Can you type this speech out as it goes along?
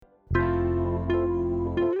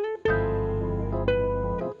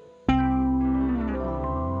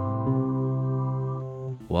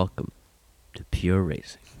Welcome to Pure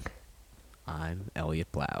Racing. I'm Elliot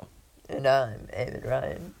Blau. And I'm Evan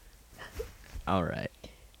Ryan. All right.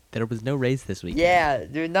 There was no race this weekend. Yeah,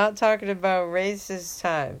 we're not talking about race this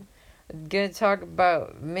time. I'm gonna talk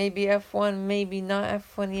about maybe F1, maybe not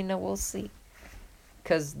F1, we'll see.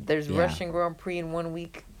 Because there's Yeah. Russian Grand Prix in 1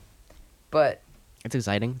 week. But, It's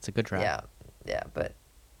exciting. It's a good track. yeah, but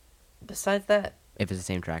besides that, If it's the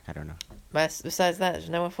same track, I don't know. besides that, there's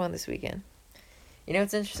no F1 this weekend. You know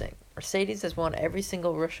what's interesting? Mercedes has won every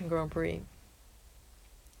single Russian Grand Prix.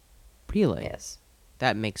 Really? Yes.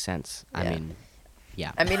 That makes sense.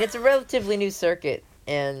 Yeah. I mean, It's a relatively new circuit,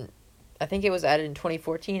 and I think it was added in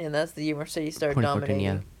 2014, and that's the year Mercedes started 2014,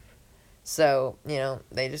 dominating. yeah. So,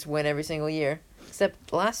 they just win every single year.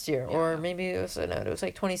 Except last year, or Yeah. maybe it was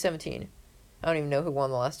like 2017. I don't even know who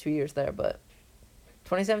won the last 2 years there, but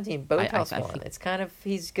 2017, Bottas I won. think- It's kind of,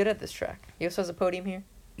 he's good at this track. He also has a podium here.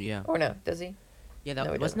 Yeah. Or no, does he? Yeah, No, he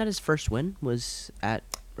wasn't doesn't. that his first win? Was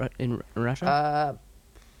in Russia?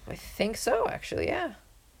 I think so, actually, yeah.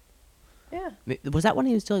 Yeah. Was that when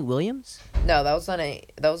he was still at Williams? No, that was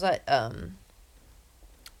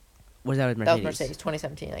Was that with Mercedes? that was Mercedes,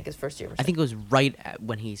 2017, like his first year Mercedes. I think it was right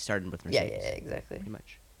when he started with Yeah, Mercedes. exactly. Pretty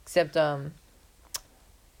much. Except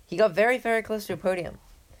he got very, very close to a podium.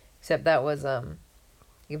 Except that was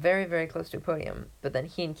he got very, very close to a podium. But then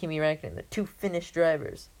he and Kimi Räikkönen, the two Finnish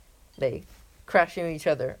drivers, they crashed into each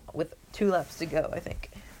other with 2 laps to go, I think.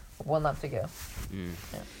 1 lap to go. Mm.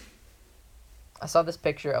 I saw this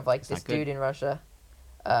picture of That's this not good. dude in Russia.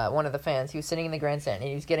 One of the fans, he was sitting in the grandstand and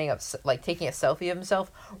he was getting up, taking a selfie of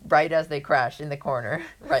himself right as they crashed in the corner,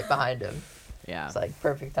 right behind him. Yeah. It's like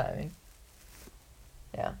perfect timing.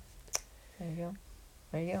 Yeah. There you go.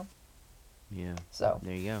 There you go. Yeah. So,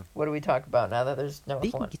 There you go. what do we talk about now that there's no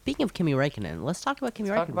F1? Speaking of Kimi Räikkönen, let's talk about Kimi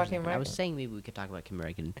Let's Räikkönen. talk about for a Kimi second. I was Räikkönen. saying maybe we could talk about Kimi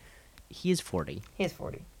Räikkönen. He is 40. He's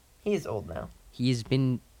 40. He's old now. He has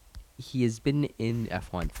been in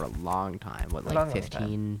F1 for a long time. What, like Long, long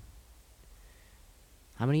 15?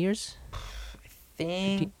 How many years?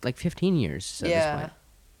 Think 15, like 15 years at this yeah. point.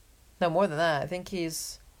 No, more than that. I think I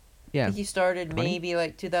Yeah. think he started 20? maybe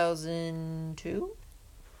like 2002.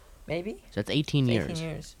 Maybe. So that's 18 It's years. 18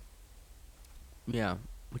 years. Yeah,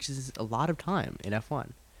 which is a lot of time in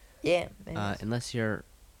F1. Yeah. Maybe. Unless you're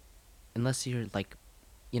like,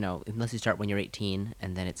 unless you start when you're 18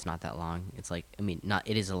 and then it's not that long. It's like, I mean,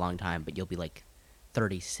 it is a long time, but you'll be like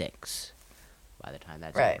 36 by the time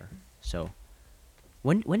that's Right. over. So,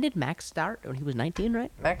 when did Max start? When he was 19,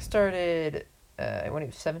 right? Max started when he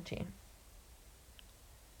was 17.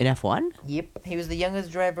 In F1? Yep. He was the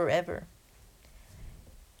youngest driver ever.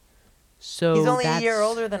 So He's only a year that's-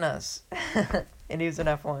 older than us. And he was in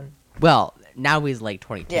F1. Well, now he's like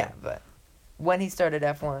 22. Yeah, but when he started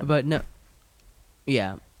F1. But no.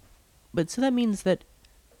 Yeah. But so that means that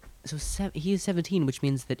he is 17, which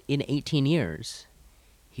means that in 18 years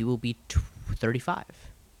he will be 35,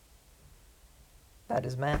 That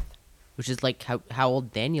is math. which is like how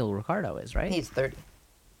old Daniel Ricciardo is, right? He's 30.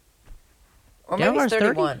 Or Daniel maybe he's Ricciardo's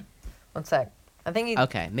 30? 31. 1 sec. I think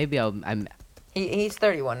Okay, maybe I'm he's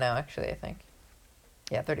 31 now, actually, I think.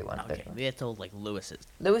 Yeah, 31. okay. 31. Maybe it's old like Lewis is.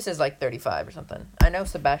 Lewis is like 35 or something. I know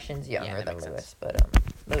Sebastian's younger that than makes Lewis, sense. but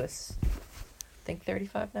Lewis, I think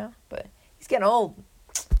 35 now. But he's getting old.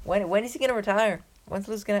 When is he gonna retire? When's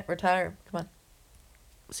Lewis gonna retire? Come on.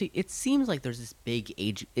 See, it seems like there's this big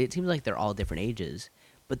age. It seems like they're all different ages,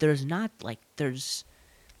 but there's not like there's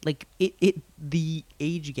like the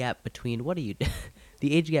age gap between what are you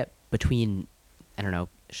the age gap between I don't know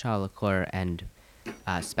Charles Leclerc and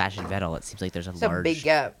Sebastian Vettel. It seems like there's a It's a large big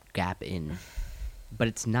gap. in, but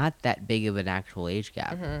it's not that big of an actual age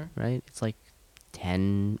gap, Mhm. right? It's like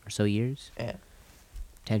 10 or so years. Yeah.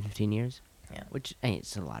 10, 15 years. Yeah. Which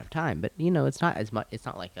it's a lot of time, but it's not as much. It's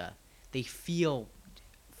not like they feel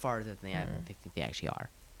farther than they think they actually are.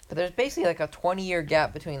 But there's basically like a 20-year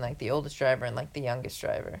gap between like the oldest driver and like the youngest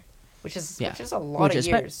driver, which is Yeah. a lot Which of is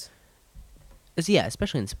years. Yeah,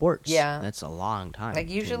 especially in sports. Yeah. That's a long time. Like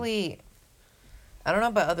usually, I don't know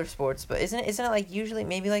about other sports, but isn't it like usually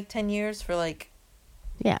maybe like 10 years for like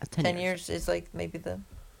Yeah, 10, 10 years is like maybe the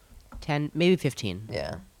 10, maybe 15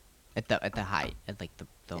 yeah. at the height, at like the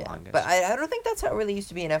Yeah, longest. but I don't think that's how it really used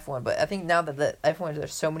to be in F1. But I think now that the F1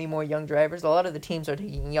 there's so many more young drivers, a lot of the teams are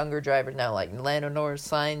taking younger drivers now, like Lando Norris,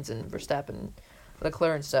 Sainz, and Verstappen,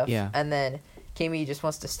 Leclerc, and stuff. Yeah. And then Kimi just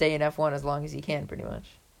wants to stay in F1 as long as he can, pretty much.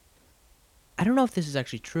 I don't know if this is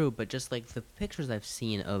actually true, but just like the pictures I've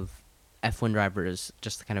seen of F1 drivers,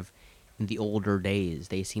 just kind of in the older days,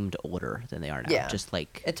 they seemed older than they are now. Yeah. Just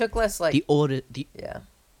like It took less like the yeah,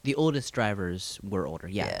 oldest drivers were older.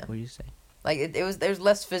 Yeah. Yeah. What do you say? like it was there's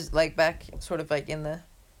less like back sort of like in the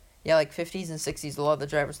Yeah, like 50s and 60s, a lot of the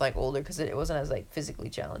drivers like older because it wasn't as like physically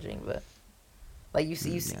challenging. But like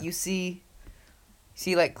Yeah. you see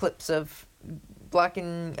like clips of black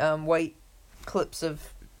and white clips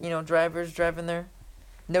of drivers driving their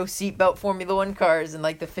no seatbelt Formula One cars in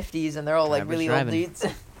like the 50s, and they're all like Drivers really old driving. dudes.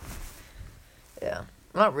 Yeah,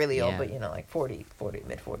 not really old, Yeah. but like 40,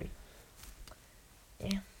 mid 40.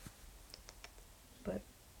 Yeah, but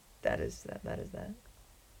that is that. That is that.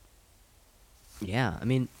 Yeah. I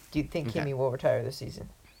mean, Do you think Okay. Kimi will retire this season?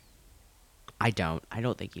 I don't. I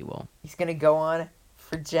don't think he will. He's gonna go on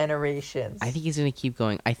for generations. I think he's gonna keep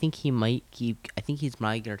going. I think he might keep. I think he's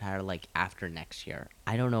might gonna retire like after next year.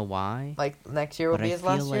 I don't know why, like next year will but be I his feel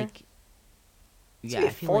last year. like. He's Yeah, gonna I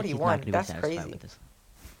be feel like he's 41. not gonna be That's satisfied crazy. with this.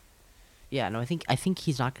 Yeah, no, I think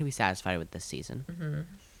he's not gonna be satisfied with this season. Mm-hmm.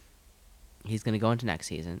 He's gonna go into next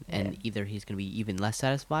season, and Yeah. either he's gonna be even less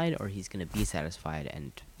satisfied, or he's gonna be satisfied,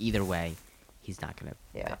 and either way, he's not gonna.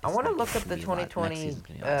 Yeah, it's I want to not look up gonna the be a lot- next 2020 season's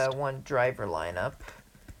gonna be last. one driver lineup,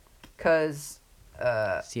 cause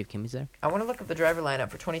See if Kimmy's there. I want to look up the driver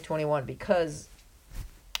lineup for 2021 because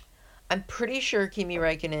I'm pretty sure Kimi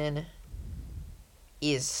Räikkönen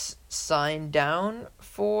is signed down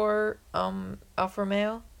for Alfa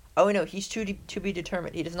Romeo. Oh no, he's to be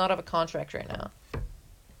determined. He does not have a contract right now.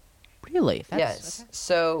 Really? Yes. Okay.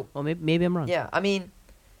 So Well, maybe I'm wrong. yeah, I mean,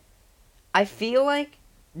 I feel like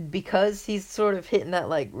because he's sort of hitting that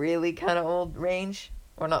like really kind of old range,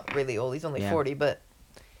 or not really old. He's only Yeah. 40, but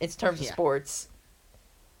in terms of Yeah. sports,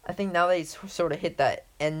 I think now that he's sort of hit that,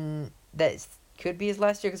 and that could be his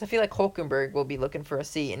last year, because I feel like Hulkenberg will be looking for a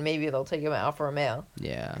seat, and maybe they'll take him at Alfa Romeo,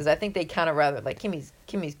 Yeah. because I think they kind of rather like Kimmy's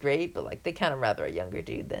great, but like they kind of rather a younger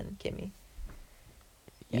dude than Kimmy.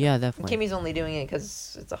 Yeah, And definitely. Kimmy's only doing it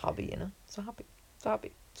because it's a hobby, It's a hobby. It's a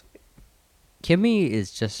hobby. It's a hobby. Kimmy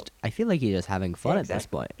is just. I feel like he's just having fun at this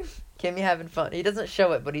Exactly. point. Kimmy having fun. He doesn't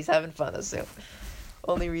show it, but he's having fun. That's the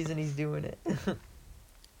only reason he's doing it.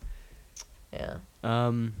 Yeah.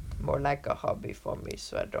 More like a hobby for me,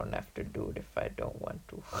 so I don't have to do it if I don't want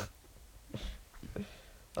to.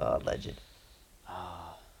 Oh, legend.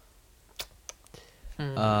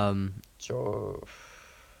 So,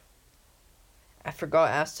 I forgot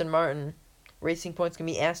Aston Martin. Racing Point's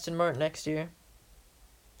gonna be Aston Martin next year.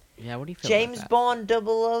 Yeah. What do you feel? James about that?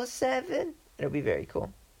 Bond 007. It'll be very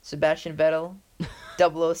cool. Sebastian Vettel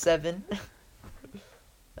 007.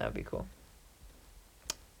 That would be cool.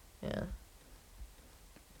 Yeah.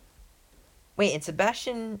 Wait, and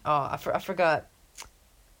Sebastian... Oh, I forgot.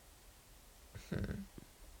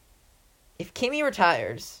 If Kimi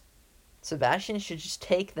retires, Sebastian should just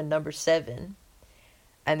take the number 7,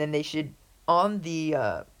 and then they should, on the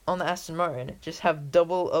Aston Martin, just have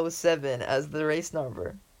 007 as the race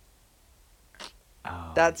number.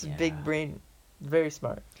 Oh, That's yeah. big brain. Very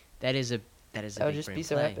smart. That is a. That would big just brain be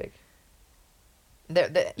so play. epic.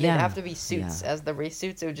 They'd Yeah, have to be suits yeah. as the race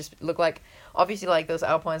suits. It would just look like, obviously, like those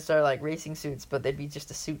Alpine Star like racing suits, but they'd be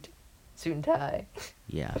just a suit and tie.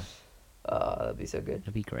 Yeah, Oh, that'd be so good.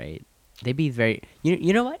 that'd be great. They'd be very.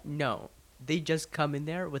 You know what? No, they just come in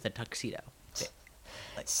there with a tuxedo.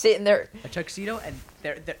 Sitting there, A tuxedo and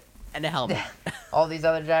they're and a helmet. all these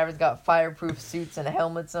other drivers got fireproof suits and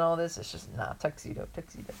helmets and all this. It's just tuxedo,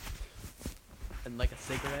 And like a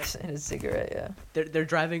cigarette. and a cigarette. Yeah. They're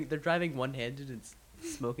driving one handed and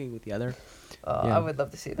smoking with the other. I would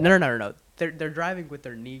love to see that. No. They're driving with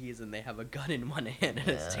their knees and they have a gun in one hand and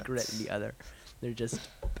Yeah. a cigarette in the other. They're just.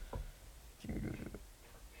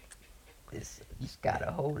 It's just gotta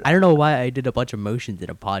hold it. I don't know why I did a bunch of motions in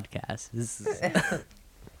a podcast. This is.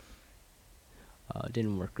 It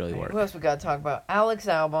didn't really work. Who else we gotta talk about? Alex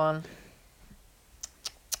Albon.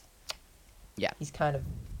 Yeah. He's kind of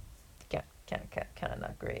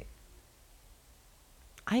not great.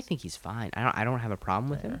 I think he's fine. I don't have a problem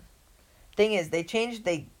with Yeah. him. Thing is, they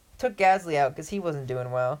took Gasly out because he wasn't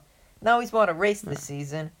doing well. Now he's won a race this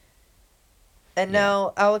season. And Yeah.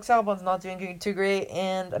 now Alex Albon's not doing too great,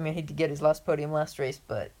 and I mean he did get his last podium last race,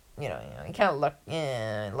 but he kind of luck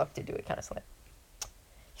to do it kind of slight.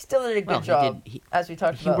 He still did a good job, as we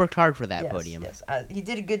talked He about. worked hard for that Yes, podium. Yes, he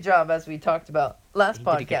did a good job, as we talked about last He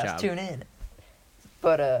did a good podcast. job. Tune in.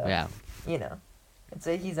 But Yeah.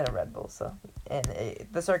 he's in a Red Bull, so and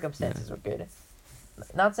the circumstances were good.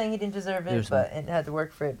 Not saying he didn't deserve it, but it had to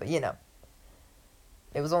work for it. But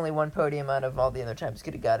it was only one podium out of all the other times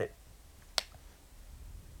could have got it.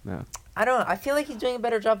 Yeah. I don't know. I feel like he's doing a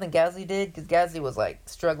better job than Gasly did, because Gasly was like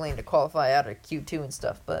struggling to qualify out of Q2 and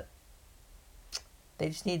stuff. But they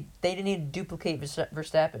didn't need to duplicate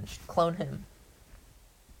Verstappen, just clone him.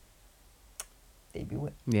 They'd be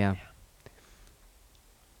winning. Yeah.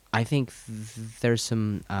 I think there's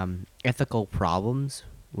some ethical problems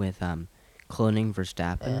with cloning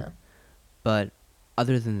Verstappen. Yeah. But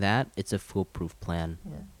other than that, it's a foolproof plan.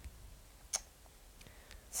 Yeah.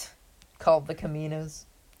 Called the Caminos.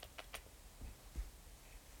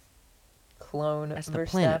 Clone That's the Verstappen,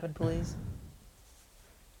 planet. please.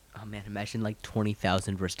 Oh man, imagine like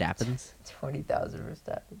 20,000 Verstappens 20,000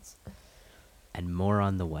 Verstappens. and more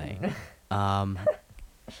on the way. Um,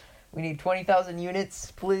 We need 20,000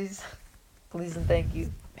 units, please. Please and thank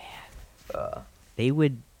you. Man. they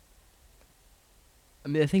would. I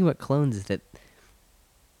mean, the thing about clones is that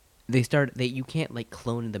you can't like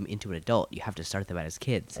clone them into an adult. You have to start them out as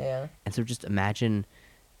kids. Yeah. And so just imagine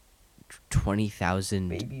 20,000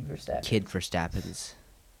 Baby Verstappen. kid Verstappens.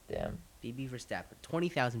 Damn. Baby Verstappen.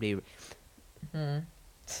 20,000 baby. Hmm.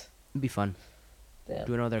 It'd be fun. Damn.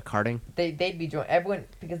 Doing all their karting. They'd be joined. Everyone,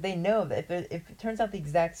 because they know that if it turns out the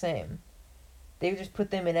exact same, they would just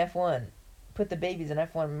put them in F1. Put the babies in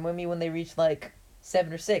F1 maybe when they reach like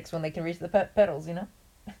 7 or 6, when they can reach the pedals, you know?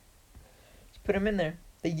 Just put them in there.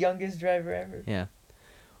 The youngest driver ever. Yeah.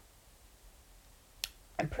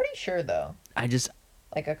 I'm pretty sure, though, I just.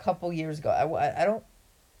 like a couple years ago, I don't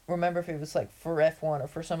remember if it was like for F1 or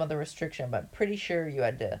for some other restriction, but I'm pretty sure you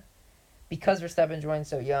had to, because Verstappen joined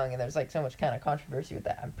so young and there's like so much kind of controversy with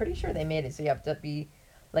that, I'm pretty sure they made it so you have to be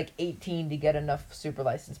like 18 to get enough super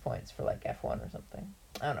license points for like F1 or something.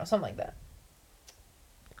 I don't know, something like that.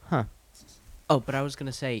 Huh. Oh, but I was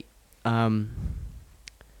gonna say. What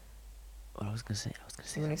I was gonna say.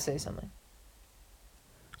 You want to say something?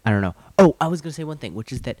 I don't know. Oh, I was gonna say one thing,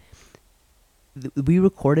 which is that we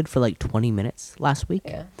recorded for like 20 minutes last week,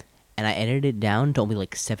 Yeah. and I edited it down to only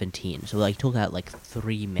like 17. So like took out like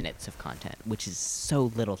 3 minutes of content, which is so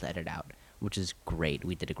little to edit out, which is great.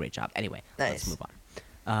 We did a great job. Anyway, let's Nice. move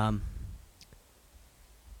on.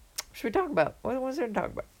 What should we talk about? What was there to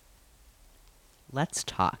talk about? Let's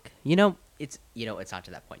talk. It's not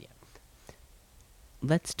to that point yet.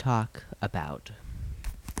 Let's talk about.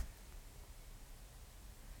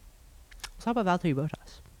 Let's talk about Valtteri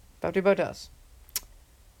Bottas. Valtteri Bottas.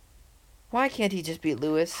 Why can't he just beat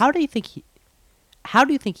Lewis? How do you think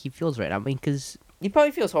he feels right now? I mean, because He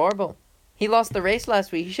probably feels horrible. He lost the race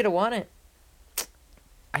last week. He should have won it.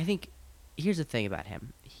 I think here's the thing about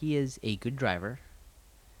him. He is a good driver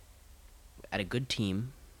at a good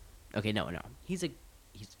team. Okay, no. He's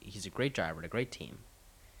a great driver at a great team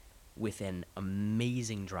with an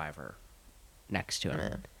amazing driver next to him.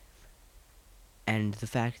 Man. And the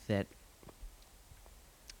fact that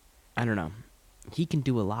I don't know, he can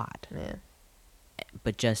do a lot. Yeah.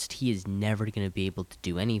 But just he is never going to be able to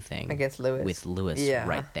do anything Against Lewis. with Lewis Yeah.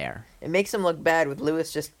 right there. It makes him look bad with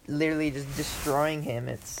Lewis just literally just destroying him.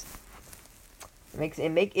 It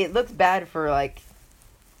looks bad for like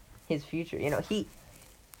his future. You know, he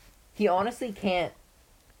honestly can't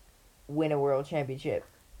win a world championship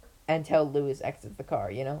until Lewis exits the car,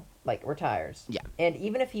 you know? Like retires. Yeah. And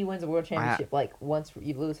even if he wins a world championship like once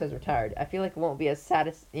Lewis has retired, I feel like it won't be as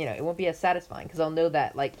satisfying cuz I'll know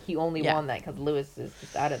that like he only Yeah. won that cuz Lewis is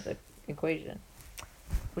just out of the equation.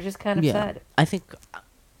 Which is kind of sad. I think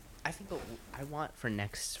what I want for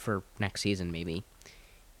next season maybe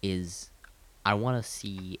is I want to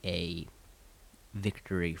see a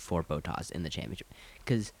victory for Bottas in the championship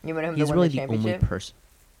because You want him to he's win really the the only championship? person.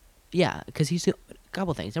 Yeah, because he's a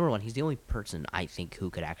couple things. Number one, he's the only person I think who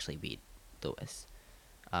could actually beat Lewis.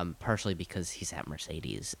 Partially because he's at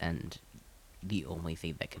Mercedes, and the only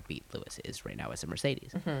thing that could beat Lewis is right now is a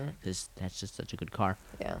Mercedes, because that's just such a good car.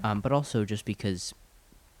 Yeah. But also just because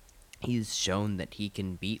he's shown that he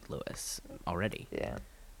can beat Lewis already, Yeah.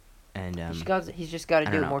 and He's just got to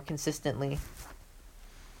I do don't it know. more consistently.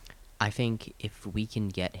 I think if we can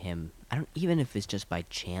get him, even if it's just by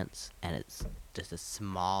chance and it's just a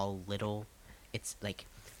small little, it's like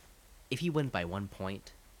if he wins by 1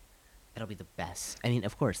 point, that'll be the best. I mean,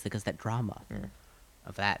 of course, because that drama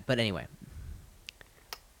of that. But anyway,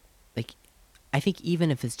 like I think even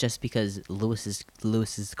if it's just because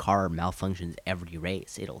Lewis's car malfunctions every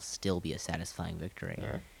race, it'll still be a satisfying victory.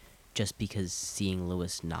 Yeah. Just because seeing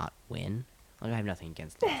Lewis not win, like I have nothing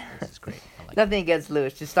against Lewis. This is great. I like Nothing against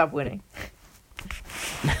Lewis, just stop winning.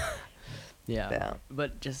 Yeah.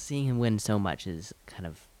 But just seeing him win so much is kind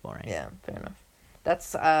of boring. Yeah, fair enough.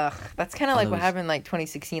 That's kind of like what Lewis- happened like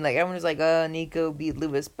 2016. Like everyone was like, Nico beat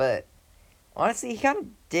Lewis," but honestly, he kind of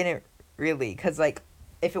didn't really, cuz like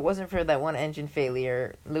if it wasn't for that one engine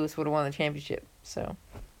failure, Lewis would have won the championship. So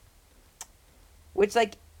which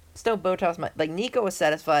like still Bottas might, like Nico was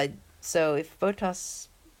satisfied. So if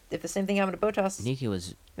the same thing happened to Bottas,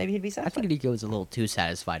 maybe he'd be I satisfied. think Nico was a little too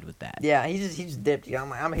satisfied with that. Yeah, he just dipped. You know,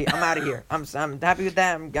 I'm out of here. I'm happy with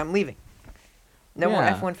that. I'm leaving. No more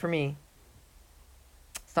Yeah. F1 for me.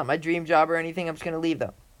 It's not my dream job or anything. I'm just gonna leave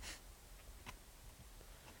though.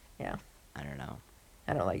 Yeah, I don't know.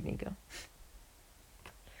 I don't like Nico.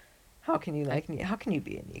 How can you like How can you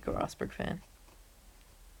be a Nico Rosberg fan?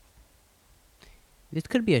 This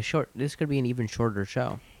could be an even shorter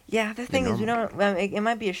show. Yeah, the thing is, we normal. don't. Well, it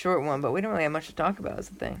might be a short one, but we don't really have much to talk about. Is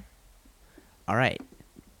the thing. All right.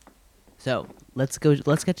 So let's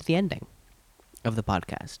get to the ending of the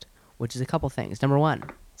podcast, which is a couple things. Number one,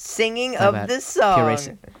 Singing talk of about the Pure song.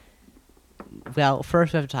 Racing. Well,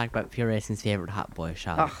 first we have to talk about Pure Racing's favorite hot boy,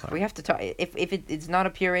 Charles Ugh, Leclerc. we have to talk. If it's not a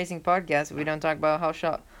pure racing podcast, we don't talk about how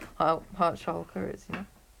hot Charles Leclerc is. You know.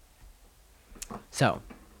 So,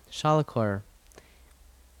 Charles Leclerc.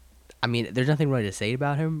 I mean, there's nothing really to say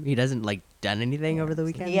about him. He doesn't done anything over the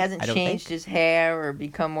weekend. He hasn't I don't changed think. his hair or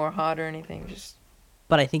become more hot or anything. Just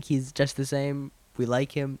But I think he's just the same. We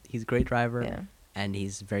like him. He's a great driver, yeah. and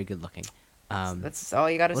he's very good looking. That's all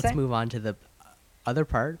you got to say. Let's move on to the other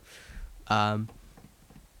part. Now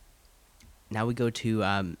we go to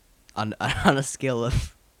on a scale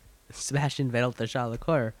of Sebastian Vettel to Charles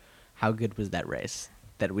Leclerc. How good was that race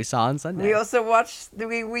that we saw on Sunday? We also watched.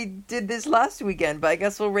 We did this last weekend, but I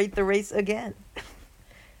guess we'll rate the race again.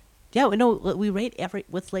 Yeah, no, we rate every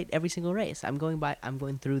single race. I'm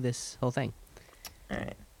going through this whole thing. All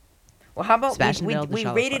right. Well, how about Sebastian we Vettel to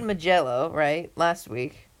Charles rated Leclerc. Mugello right last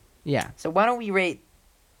week? Yeah. So why don't we rate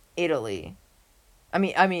Italy? I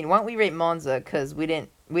mean, why don't we rate Monza because we didn't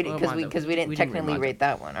Monza. we didn't We didn't technically rate rate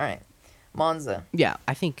that one. All right, Monza. Yeah,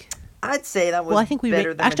 I think. I'd say that was Well, I think we better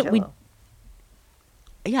rate- than actually, Mugello.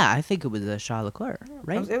 Yeah, I think it was a Charles Leclerc,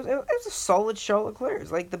 right? It was a solid Charles Leclerc. It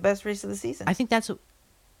was like the best race of the season. I think that's what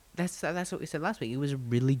we said last week. It was a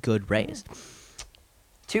really good race.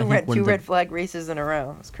 two I think one of the- red flag races in a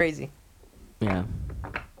row. It's crazy. Yeah.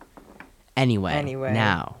 Anyway.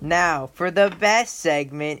 Now for the best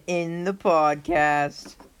segment in the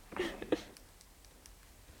podcast.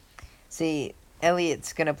 See,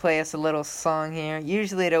 Elliot's gonna play us a little song here.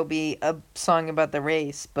 Usually it'll be a song about the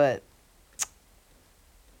race, but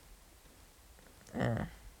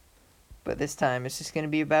this time it's just gonna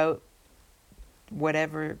be about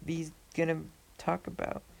whatever he's gonna talk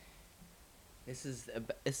about. This is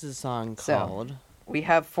a song So- called. We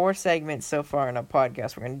have 4 segments so far in our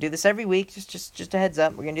podcast. We're gonna do this every week. Just a heads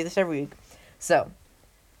up. We're gonna do this every week. So,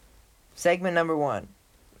 segment number 1,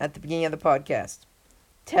 at the beginning of the podcast,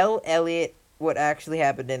 tell Elliot what actually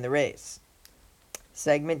happened in the race.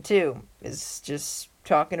 Segment 2 is just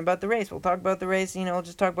talking about the race. We'll talk about the race. We'll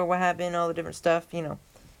just talk about what happened, all the different stuff.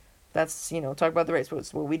 That's talk about the race.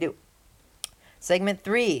 That's what we do. Segment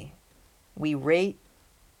 3, we rate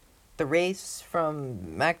the race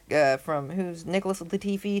from Nicholas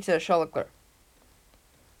Latifi to Charles Leclerc.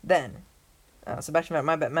 Then, Sebastian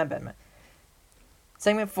Vettel, my bad.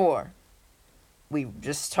 Segment 4, we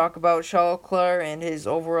just talk about Charles Leclerc and his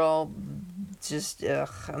overall just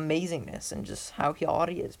amazingness and just how hot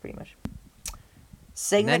he is, pretty much.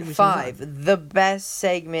 Segment 5, the best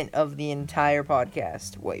segment of the entire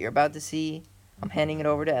podcast. What you're about to see, I'm handing it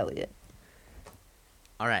over to Elliot.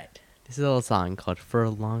 All right. This is a little song called "For a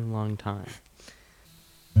Long, Long Time."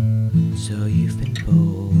 So you've been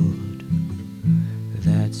bold.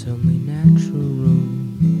 That's only natural.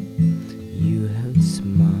 You haven't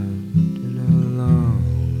smiled in a long,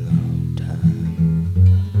 long time.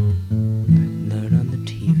 Not on the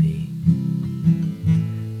TV.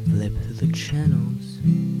 Flip through the channels.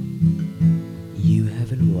 You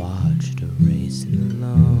haven't watched a race in a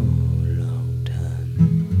long, long time.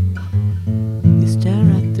 You stare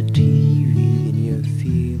at the TV and you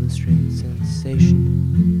feel a strange sensation.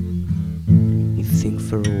 You think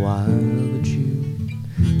for a while, but you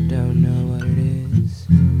don't know what it is.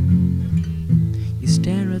 You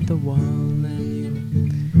stare at the wall and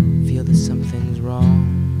you feel that something's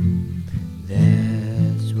wrong.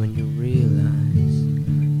 That's when you realize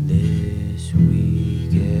this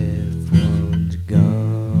week F1's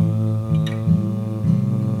gone.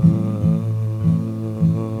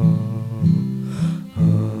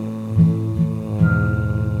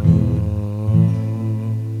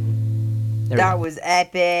 That was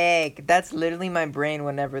epic. That's literally my brain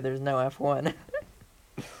whenever there's no F1.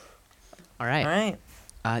 All right.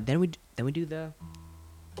 All right. Then we do the.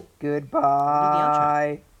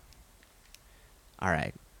 Goodbye. All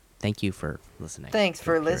right. Thank you for listening. Thanks to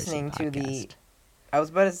for the Pure Racing listening to the. Podcast. I was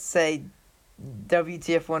about to say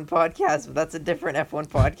WTF1 podcast, but that's a different F1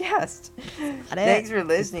 podcast. Thanks for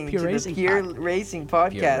listening Pure to Racing the Pure Pod- Racing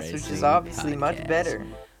podcast, which is Racing obviously much Podcast. better.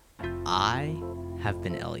 I have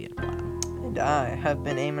been Elliot Blau. And I have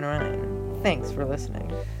been Eamon Ryan. Thanks for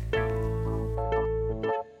listening.